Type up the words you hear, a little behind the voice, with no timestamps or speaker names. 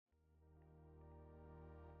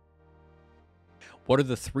What are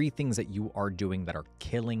the three things that you are doing that are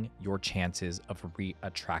killing your chances of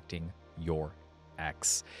re-attracting your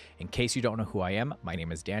ex? In case you don't know who I am, my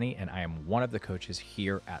name is Danny, and I am one of the coaches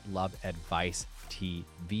here at Love Advice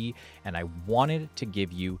TV. And I wanted to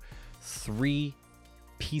give you three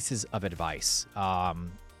pieces of advice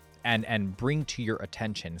and bring to your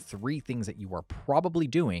attention three things that you are probably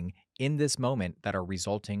doing in this moment that are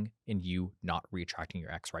resulting in you not reattracting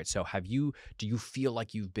your ex, right? So do you feel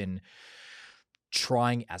like you've been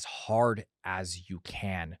trying as hard as you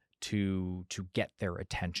can to get their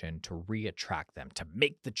attention, to reattract them, to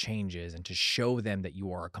make the changes and to show them that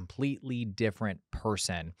you are a completely different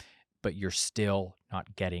person, but you're still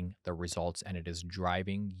not getting the results and it is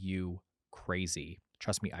driving you crazy?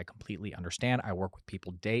 Trust me, I completely understand. I work with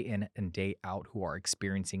people day in and day out who are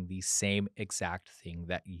experiencing the same exact thing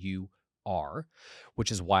that you are,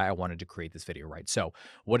 which is why I wanted to create this video, right? So,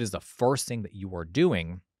 what is the first thing that you are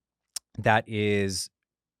doing that is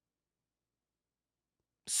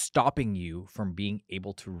stopping you from being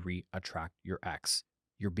able to re-attract your ex?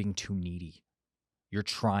 You're being too needy. You're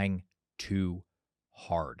trying too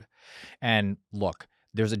hard. And look,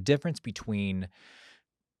 there's a difference between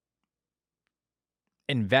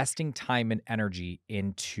investing time and energy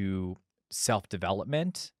into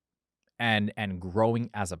self-development and growing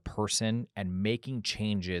as a person and making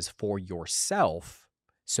changes for yourself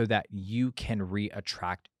so that you can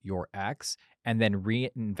re-attract your ex, and then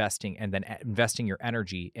reinvesting and then investing your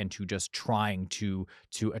energy into just trying to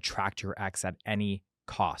attract your ex at any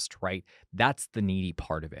cost, right? That's the needy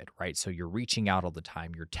part of it, right? So you're reaching out all the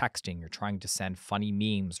time, you're texting, you're trying to send funny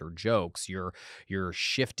memes or jokes, you're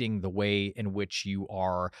shifting the way in which you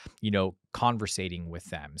are, conversating with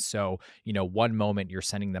them. So, one moment you're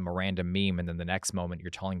sending them a random meme, and then the next moment you're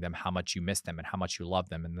telling them how much you miss them and how much you love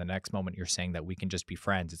them, and the next moment you're saying that we can just be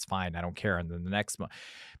friends, it's fine, I don't care, and then the next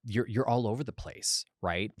you're all over the place,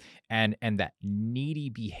 right? And that needy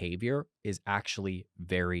behavior is actually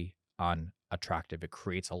very unattractive. It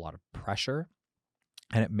creates a lot of pressure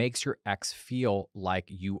and it makes your ex feel like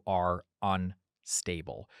you are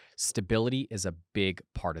unstable. Stability is a big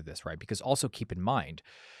part of this, right? Because also keep in mind,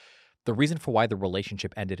 the reason for why the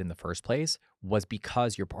relationship ended in the first place was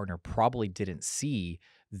because your partner probably didn't see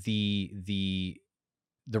the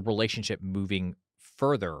relationship moving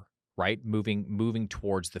further, right? Moving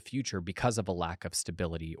towards the future because of a lack of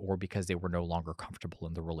stability, or because they were no longer comfortable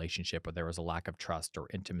in the relationship, or there was a lack of trust or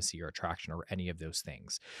intimacy or attraction or any of those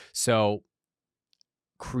things. So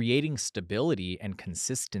creating stability and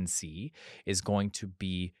consistency is going to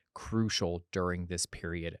be crucial during this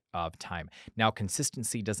period of time. Now,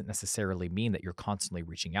 consistency doesn't necessarily mean that you're constantly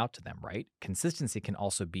reaching out to them, right? Consistency can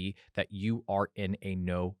also be that you are in a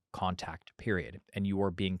no contact period and you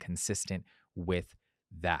are being consistent with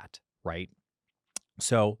that, right?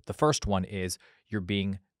 So the first one is you're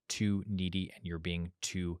being too needy and you're being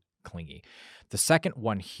too clingy. The second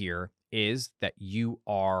one here is that you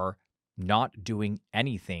are not doing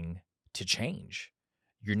anything to change.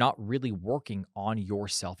 You're not really working on your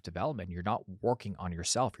self development. You're not working on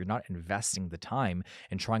yourself. You're not investing the time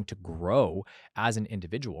and trying to grow as an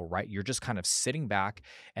individual, right? You're just kind of sitting back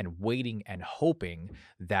and waiting and hoping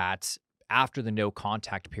that after the no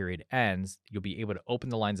contact period ends, you'll be able to open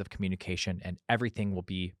the lines of communication and everything will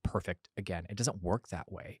be perfect again. It doesn't work that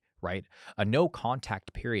way, right? A no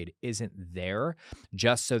contact period isn't there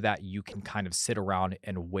just so that you can kind of sit around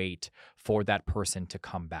and wait for that person to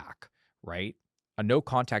come back, right? A no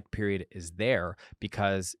contact period is there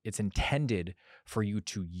because it's intended for you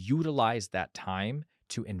to utilize that time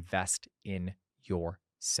to invest in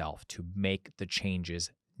yourself, to make the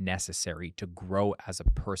changes necessary to grow as a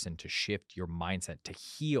person, to shift your mindset, to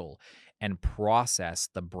heal and process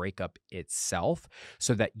the breakup itself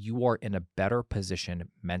so that you are in a better position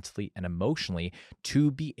mentally and emotionally to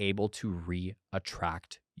be able to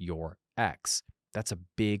re-attract your ex. That's a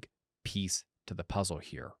big piece to the puzzle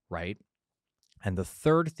here, right? And the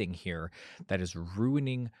third thing here that is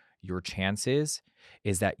ruining your chances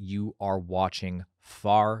is that you are watching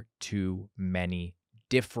far too many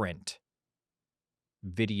different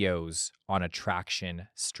videos on attraction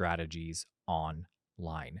strategies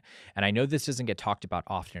online. And I know this doesn't get talked about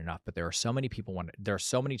often enough, but there are so many there are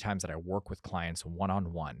so many times that I work with clients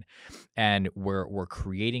one-on-one, and we're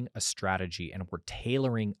creating a strategy and we're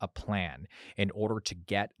tailoring a plan in order to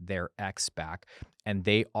get their ex back. And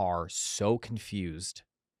they are so confused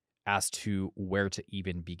as to where to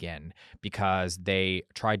even begin because they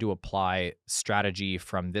try to apply strategy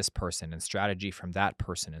from this person and strategy from that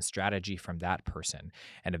person and strategy from that person.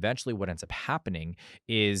 And eventually what ends up happening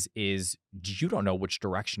is you don't know which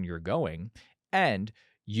direction you're going, and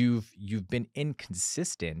you've been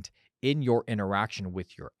inconsistent in your interaction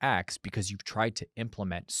with your ex, because you've tried to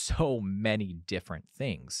implement so many different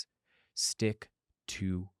things, stick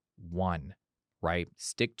to one, right?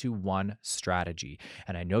 Stick to one strategy.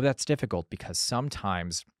 And I know that's difficult because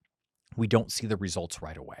sometimes we don't see the results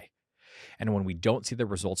right away. And when we don't see the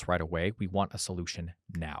results right away, we want a solution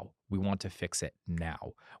now. We want to fix it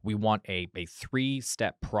now. We want a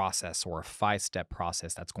 3-step process or a 5-step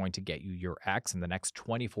process that's going to get you your X in the next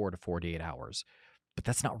 24 to 48 hours. But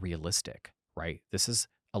that's not realistic, right? This is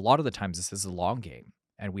a lot of the times this is a long game,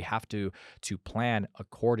 and we have to plan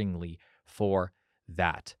accordingly for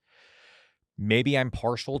that. Maybe I'm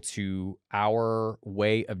partial to our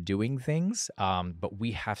way of doing things, but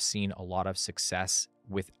we have seen a lot of success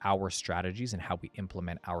with our strategies and how we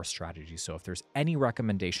implement our strategies. So if there's any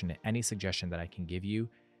recommendation, any suggestion that I can give you,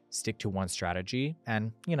 stick to one strategy.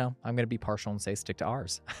 And, I'm going to be partial and say stick to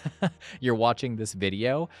ours. You're watching this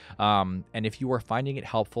video. And if you are finding it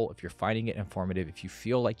helpful, if you're finding it informative, if you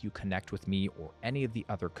feel like you connect with me or any of the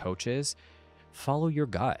other coaches, follow your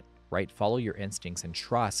gut, right? Follow your instincts and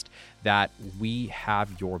trust that we have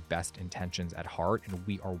your best intentions at heart and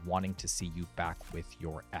we are wanting to see you back with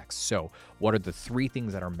your ex. So, what are the 3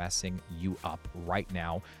 things that are messing you up right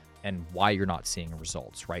now and why you're not seeing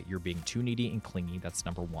results, right? You're being too needy and clingy. That's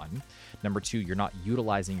number 1. Number 2, you're not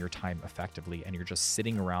utilizing your time effectively and you're just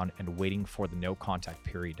sitting around and waiting for the no contact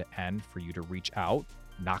period to end for you to reach out.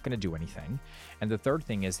 Not going to do anything. And the third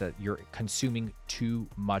thing is that you're consuming too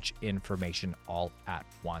much information all at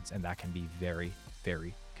once. And that can be very,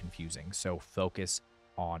 very confusing. So focus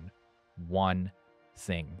on one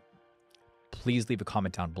thing. Please leave a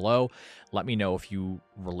comment down below. Let me know if you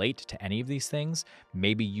relate to any of these things.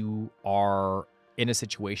 Maybe you are in a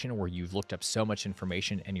situation where you've looked up so much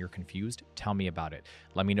information and you're confused. Tell me about it.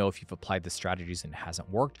 Let me know if you've applied the strategies and it hasn't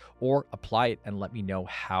worked, or apply it and let me know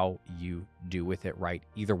how you do with it, right?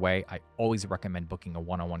 Either way, I always recommend booking a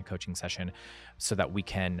one-on-one coaching session so that we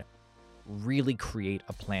can really create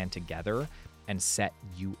a plan together and set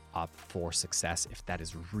you up for success if that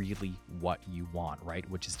is really what you want, right?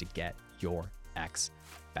 Which is to get your ex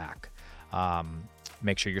back.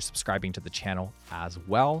 Make sure you're subscribing to the channel as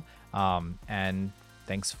well. And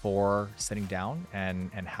thanks for sitting down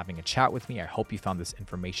and having a chat with me. I hope you found this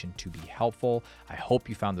information to be helpful. I hope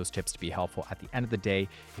you found those tips to be helpful. At the end of the day,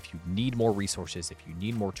 if you need more resources, if you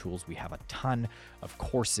need more tools, we have a ton of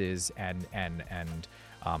courses and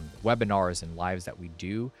webinars and lives that we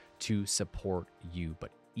do to support you.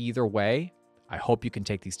 But either way, I hope you can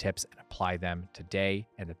take these tips and apply them today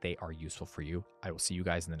and that they are useful for you. I will see you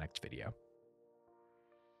guys in the next video.